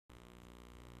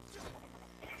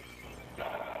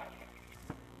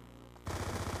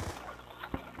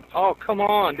Oh, come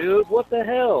on, dude. What the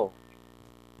hell?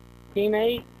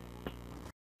 Teammate?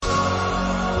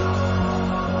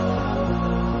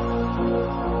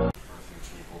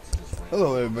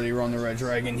 Hello everybody, Ron the Red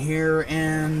Dragon here,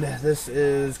 and this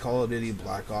is Call of Duty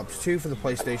Black Ops 2 for the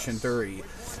PlayStation 3.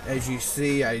 As you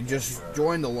see, I just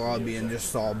joined the lobby and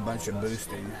just saw a bunch of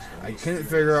boosting. I couldn't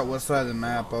figure out what side of the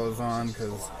map I was on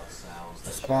because I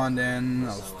spawned in, I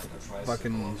was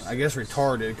fucking, I guess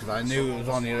retarded because I knew it was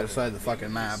on the other side of the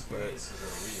fucking map, but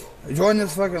I joined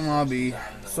this fucking lobby,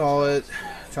 saw it,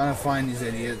 trying to find these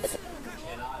idiots,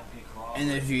 and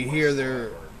as you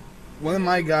hear, one of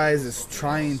my guys is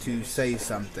trying to say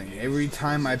something every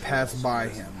time I pass by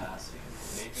him.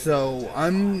 So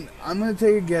I'm gonna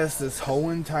take a guess this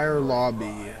whole entire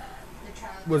lobby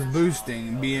was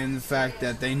boosting, being the fact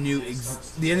that they knew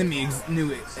the enemy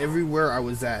knew everywhere I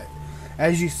was at,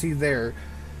 as you see there.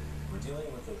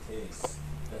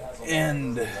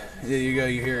 And there you go,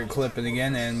 you hear it clipping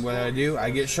again, and what do? I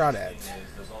get shot at.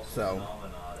 So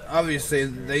obviously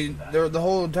the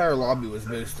whole entire lobby was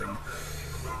boosting.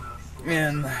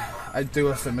 And I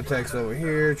threw a text over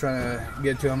here, trying to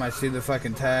get to him. I see the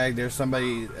fucking tag. There's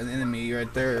somebody, an enemy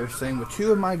right there, sitting with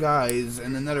two of my guys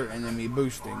and another enemy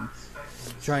boosting,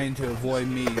 trying to avoid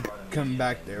me coming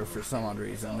back there for some odd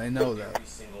reason. They know that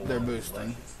they're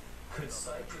boosting.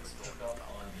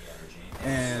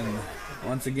 And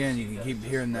once again, you can keep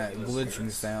hearing that glitching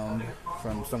sound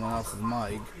from someone else's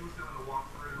mic,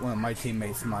 one of my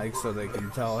teammates' mics, so they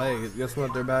can tell, hey, guess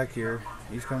what? They're back here.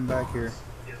 He's coming back here.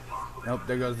 Nope,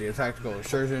 there goes the tactical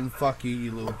assertion. Fuck you,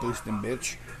 you little boosting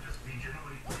bitch.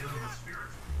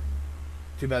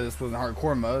 Too bad this wasn't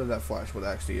hardcore mode. That flash would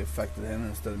actually affected him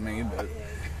instead of me, but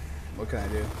what can I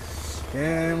do?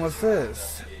 And what's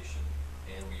this?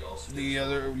 The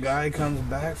other guy comes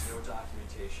back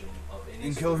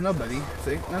and kills nobody.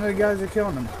 See? None of the guys are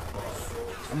killing him.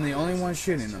 I'm the only one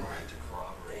shooting him.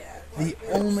 The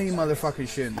only motherfucker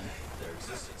shooting him.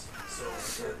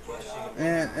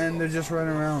 And they're just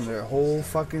running around. Their whole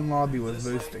fucking lobby was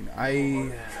boosting.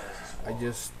 I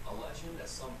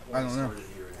don't know.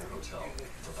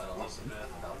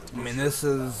 I mean, this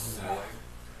is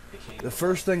the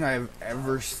first thing I've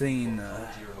ever seen.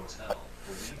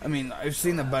 I mean, I've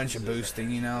seen a bunch of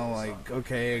boosting, you know, like,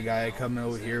 okay, a guy coming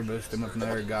over here boosting with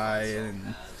another guy,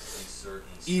 and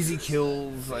easy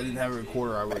kills. I didn't have a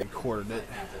recorder, I recorded it.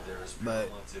 But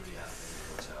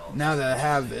now that I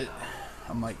have it,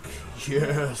 I'm like,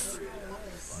 yes.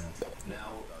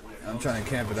 I'm trying to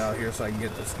camp it out here so I can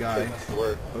get this guy.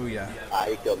 Oh yeah.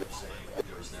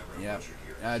 Yeah,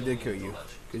 I did kill you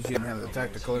because you didn't have the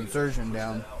tactical insertion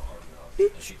down.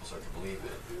 Bitch.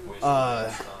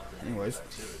 Anyways,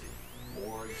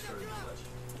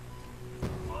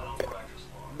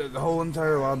 the whole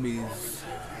entire lobby's.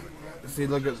 See,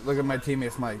 look at my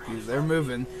teammates' mic. They're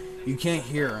moving. You can't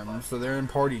hear them, so they're in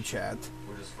party chat.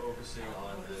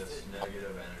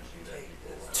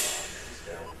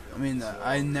 I mean,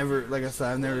 I never, like I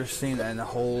said, I've never seen that in the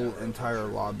whole entire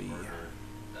lobby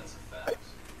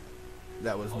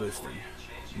that was boosting.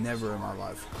 Never in my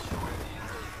life.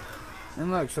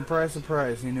 And look, surprise,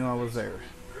 surprise, he knew I was there.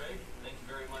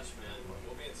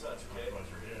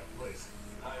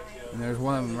 And there's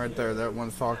one of them right there, that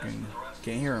one's talking.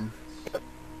 Can't hear him.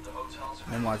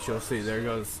 And watch, you'll see, there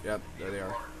goes, yep, there they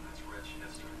are.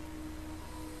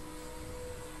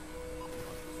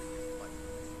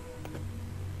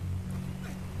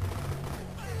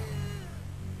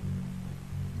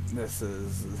 This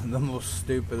is the most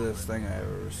stupidest thing I've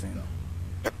ever seen.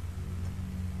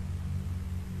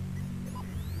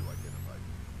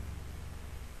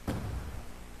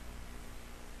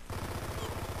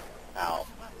 Ow.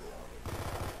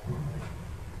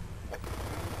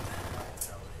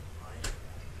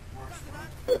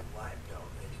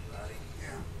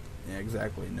 Yeah,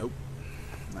 exactly. Nope.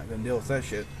 Not gonna deal with that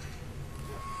shit.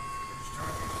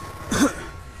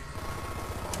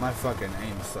 My fucking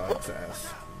aim sucks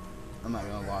ass. I'm not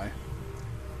gonna lie.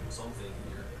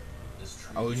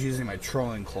 I was using my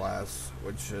trolling class,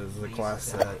 which is the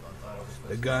class that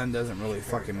the gun doesn't really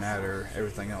fucking matter,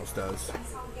 everything else does.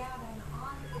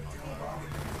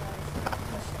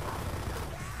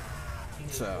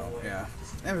 So, yeah.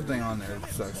 Everything on there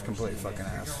sucks complete fucking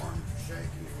ass.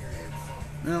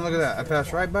 And look at that, I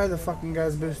passed right by the fucking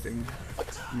guys boosting.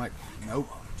 I'm like, nope.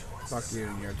 Fuck you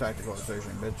and your tactical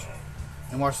assertion, bitch.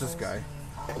 And watch this guy.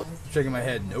 Shaking my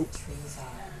head, nope.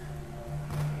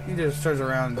 He just turns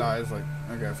around and dies like,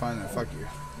 okay, fine then, fuck you.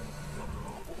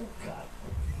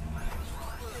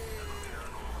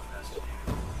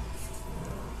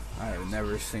 I have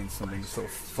never seen something so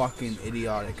fucking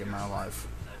idiotic in my life.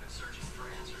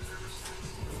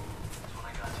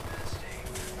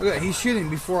 Look at that, he's shooting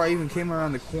before I even came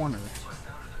around the corner.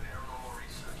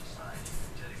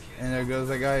 And there goes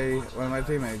that guy, one of my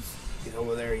teammates. He's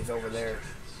over there, he's over there.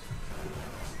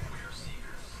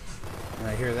 And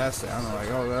I hear that sound, I'm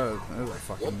like, oh, that was a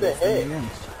fucking boosting again.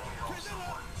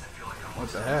 What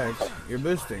the heck? You're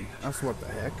boosting. That's what the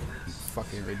heck. You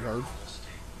fucking retard.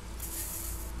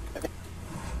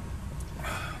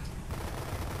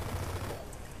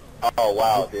 Oh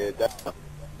wow, dude.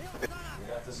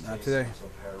 That's not today.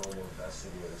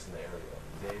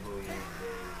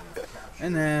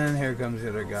 And then here comes the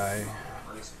other guy.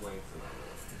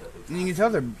 And you can tell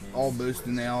they're all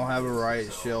boosting. They all have a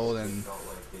riot shield and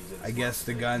I guess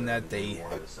the gun that they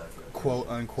quote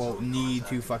unquote need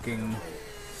to fucking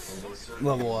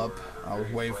level up. I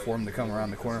was waiting for him to come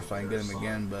around the corner so I can get him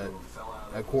again, but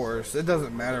of course it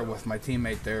doesn't matter with my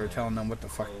teammate there telling them what the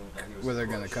fuck where they're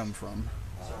gonna come from.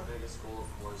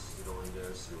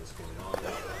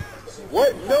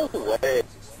 what? No way.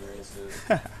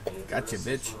 Gotcha,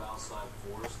 bitch.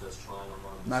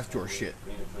 Not your shit.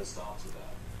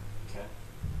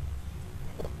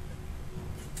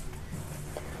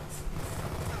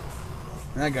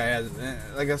 And that guy has,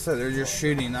 like I said, they're just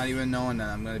shooting, not even knowing that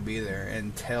I'm gonna be there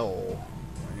until,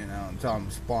 you know, until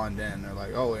I'm spawned in. They're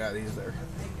like, oh yeah, he's there.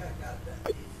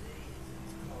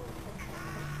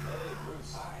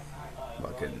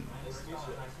 Fucking.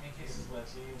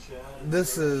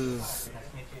 This is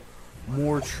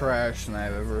more trash than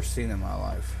I've ever seen in my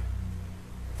life.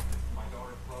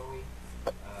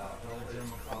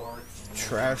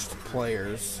 Trashed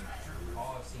players.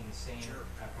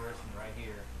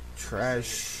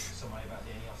 Trash.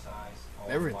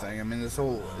 Everything. I mean, this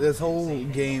whole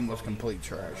game was complete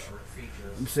trash.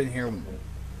 I'm sitting here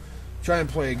trying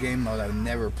to play a game mode I've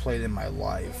never played in my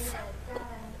life,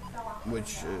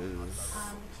 which is,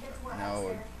 you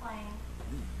know,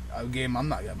 a game I'm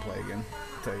not gonna play again.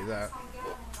 I'll tell you that.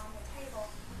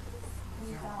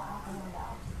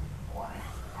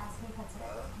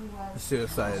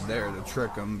 Suicided there to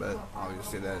trick him, but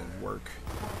obviously that didn't work.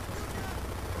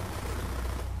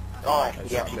 Oh, Headshot,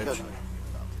 yeah. bitch.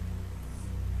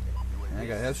 I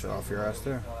got a headshot off your ass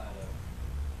there.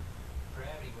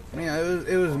 I mean,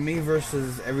 it was me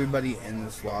versus everybody in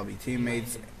this lobby,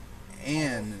 teammates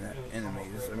and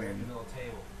enemies. I mean,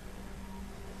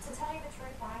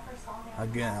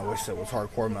 again, I wish that was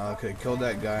hardcore mode. I could have killed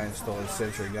that guy and stole his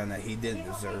sentry gun that he didn't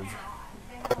deserve.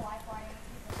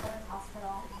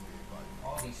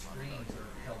 All these screens are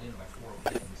held in by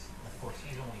 4 wins. Of course,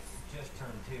 he's only just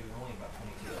turned 2, only about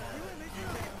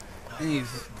 22. And he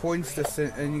points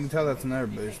the, and you can tell that's another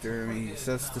booster. I mean, he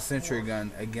sets the sentry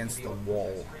gun against the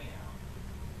wall.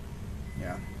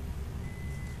 Yeah.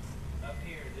 Up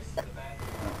here, this is the back.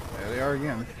 Oh, there they are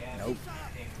again. Nope.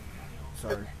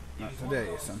 Sorry, not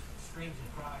today, son. Screams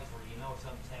and cries where you know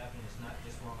something's happening. It's not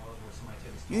just one of those where somebody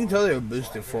took a You can tell they were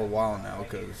boosted for a while now,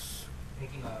 because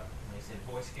picking up, and they said,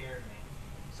 "Boy, scared me."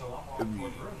 So I'm walking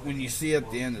toward the room. when you see at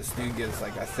the end, this dude gets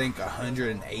like, I think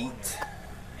 108,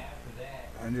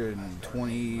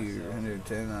 120, or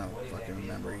 110. I don't fucking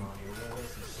remember.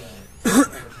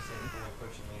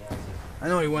 I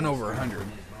know he went over 100. Do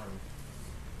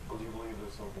you believe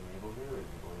there's something evil here, or do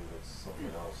you believe it's something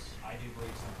else? I do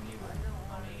believe something evil.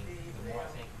 I mean, the more I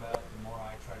think about it, the more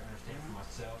I try to understand for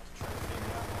myself, to try to figure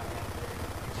out how it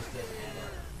happened. It just doesn't add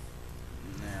up.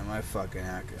 Man, my fucking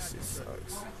accuracy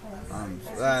sucks.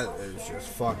 That is just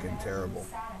fucking terrible.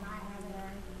 I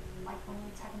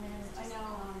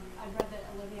know, I read that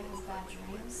Olivia has bad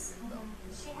dreams.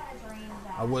 She had a dream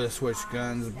that I would have switched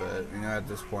guns, but you know, at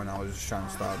this point, I was just trying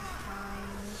to stop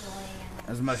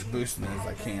as much boosting as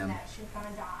I can. she was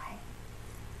gonna die.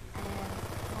 And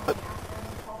after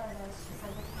we told her this, she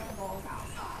said the cannibals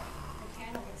outside. The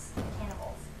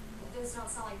cannibals. Those don't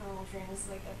sound like normal dreams,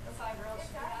 like a 5-year-old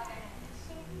should be having.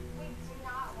 We do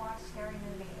not watch scary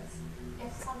movies.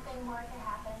 If something were to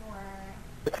happen where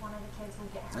one of the kids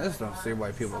would get hurt, I just don't see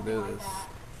why people do this.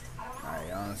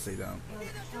 I honestly don't. it would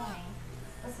kill me.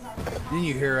 Then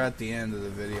you hear at the end of the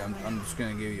video, I'm just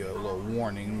going to give you a little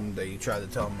warning. They tried to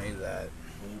tell me that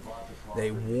they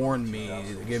warned me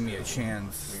to give me a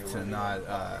chance to not,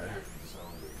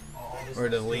 or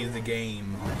to leave the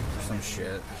game or some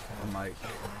shit. I'm like,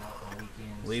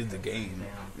 leave the game.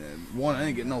 And one, I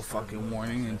didn't get no fucking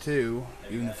warning, and two,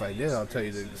 even if I did, I'll tell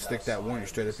you to stick that warning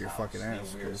straight up your fucking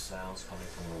ass. Because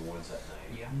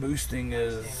boosting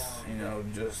is, you know,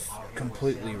 just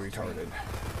completely retarded.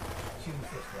 Human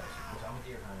footsteps, because I'm a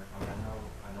deer hunter. I mean,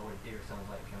 I know what a deer sounds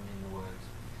like coming in the woods.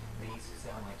 These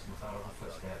sound like some methodical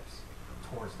footsteps.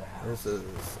 towards the house. This is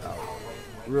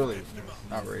really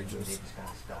outrageous. They just kind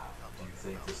of stop. Do you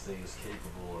think this thing is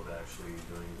capable of actually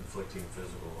inflicting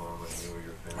physical harm on you or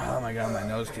your family? Oh my god, my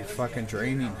nose keeps fucking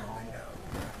draining.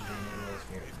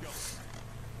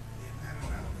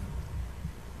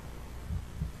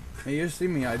 Hey, you see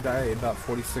me, I die about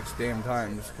 46 damn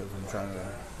times because I'm trying to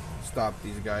stop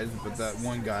these guys, but that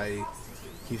one guy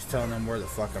keeps telling them where the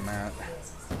fuck I'm at.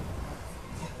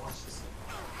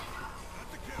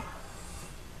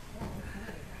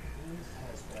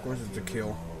 Of course it's a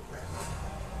kill.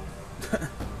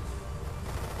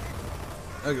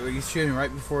 Look, he's shooting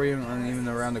right before you and even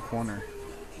around the corner.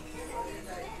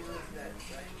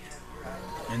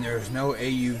 And there's no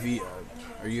AUV up,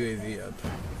 or UAV up.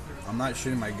 I'm not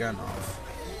shooting my gun off.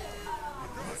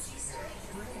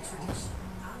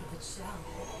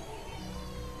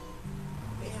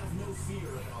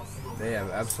 They have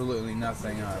absolutely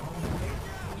nothing up.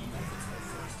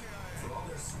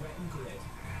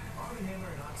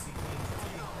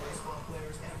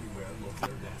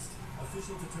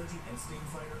 Official detergent and stain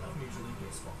fighter of Major League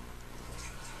Baseball.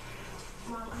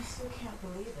 Mom, I still can't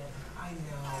believe it. I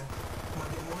know.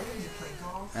 Monday morning you play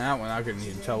golf. And that one I couldn't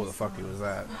even tell where the fuck he was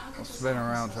at. I was spinning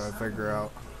around trying to figure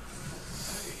out.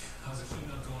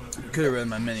 Could have read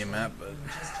my mini map, but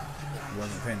I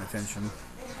wasn't paying attention. It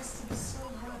has to be so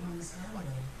hard when he's gambling.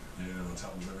 Yeah, on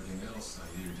top of everything else, I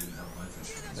hear you didn't have life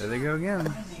insurance. There they go again.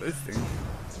 Boosting.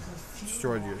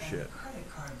 Destroyed your shit. Credit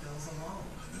card bills alone.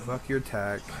 Fuck your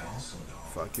attack.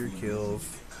 Fuck your kills.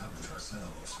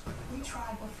 We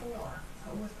tried before,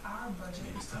 but with our budget.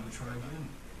 Maybe it's time to try again.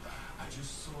 I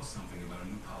just saw something about a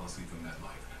new policy from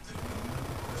MetLife. That no matter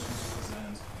what questions you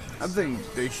present, I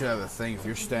think they should have a thing if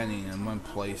you're standing in one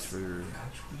place for.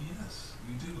 actually, yes,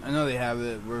 we do. I know they have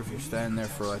it where if you're standing there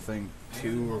for I think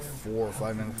 2 or 4 or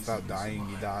 5 minutes without dying,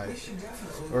 you die,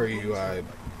 or you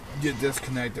get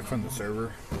disconnected from the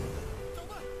server.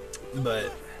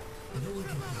 But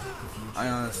I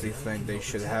honestly think they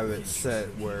should have it set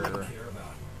where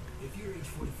If you're age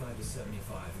 45 to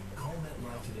 75, call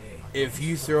MetLife today. if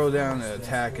you throw down an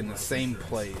attack in the same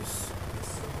place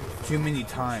too many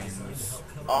times,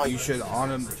 you should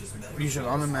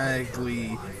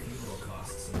automatically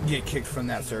get kicked from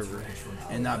that server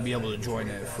and not be able to join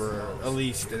it for at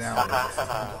least an hour.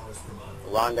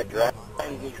 Longa Dragon,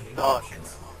 you suck.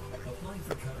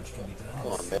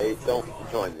 Come on, mate, don't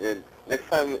join in. Next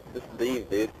time, just leave,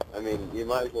 dude. I mean, you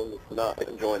might as well just not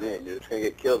join in. You're just gonna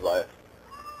get killed by it.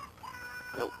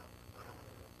 Nope.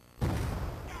 I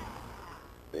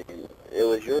mean, it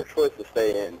was your choice to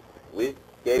stay in. We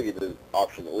gave you the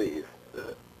option to leave.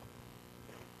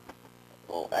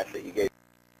 Well, actually, you gave.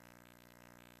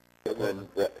 Hey,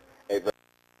 bro.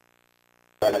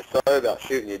 I'm sorry about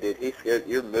shooting you, dude. He scared.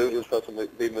 You're supposed to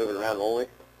be moving around only.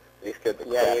 He scared the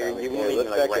crap out of me.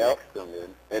 Let's back out.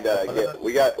 And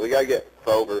we gotta get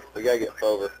Fover. We gotta get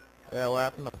Fover. Yeah, what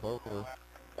happened to Fover?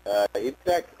 He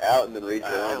backed out and then reached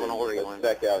around. Let's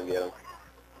back out and get him.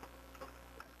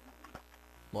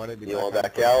 Why did You want to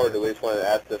back out, or do we just want to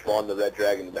ask this Ron the Red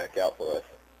Dragon to back out for us?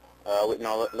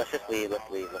 No, let's just leave. Let's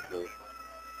leave.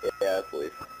 Yeah, let's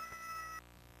leave.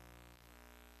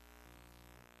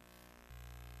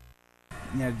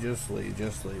 Yeah, just leave.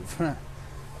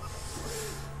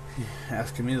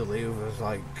 Asking me to leave was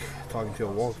like talking to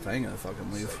a wall thing and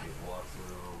fucking leave.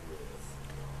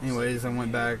 Anyways, I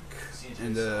went back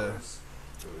into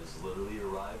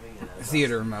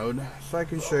theater mode so I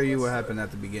can show you what happened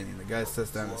at the beginning. The guy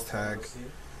sets down his tag.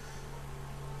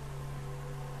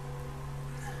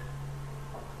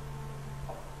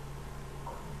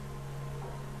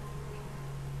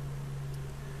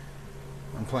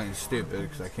 I'm playing stupid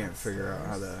because I can't figure out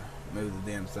how to move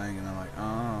the damn thing, and I'm like,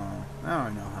 oh, now I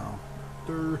know how.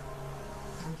 Okay,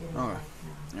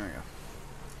 there we go.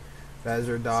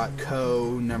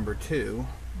 Bazzer.co number 2. Now,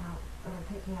 what I'm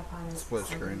picking up on is Split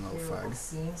screen, little fag.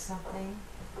 seeing something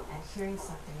and hearing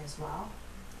something as well.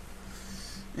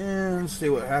 And let's see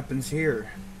what happens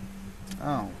here.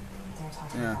 Oh, They're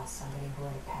talking yeah. about somebody who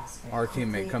had passed very Our quickly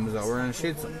teammate comes over and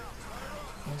shoots him.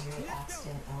 Injury,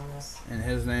 accident, illness. And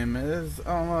his name is,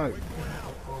 oh look, Boy,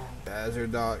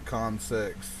 Bazzer.com6.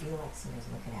 feel like somebody's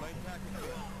looking at me.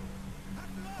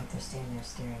 Like they're standing there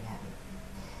staring at me.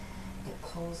 It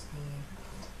pulls me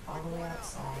all the way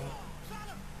outside.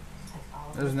 Like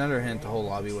all There's another hint the whole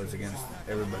lobby was against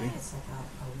everybody. It's like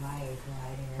a riot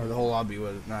riding Or the whole lobby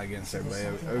was not against everybody.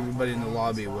 Everybody in the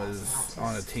lobby was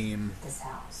on a team. this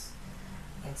house.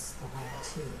 It's the land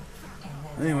too. And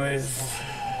then Anyways,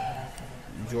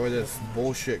 enjoy this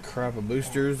bullshit crap of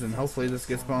boosters, and hopefully this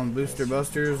gets on Booster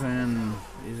Busters and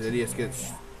these idiots get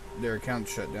their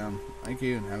accounts shut down. Thank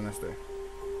you and have a nice day.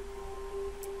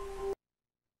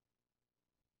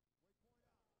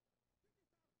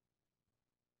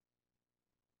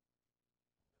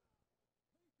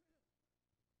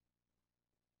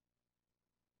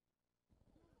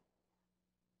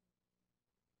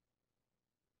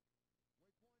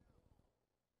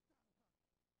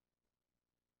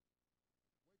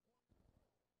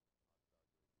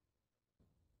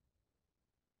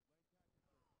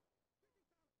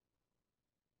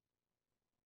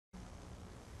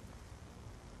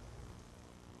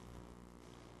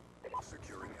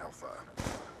 Securing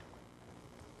Alpha.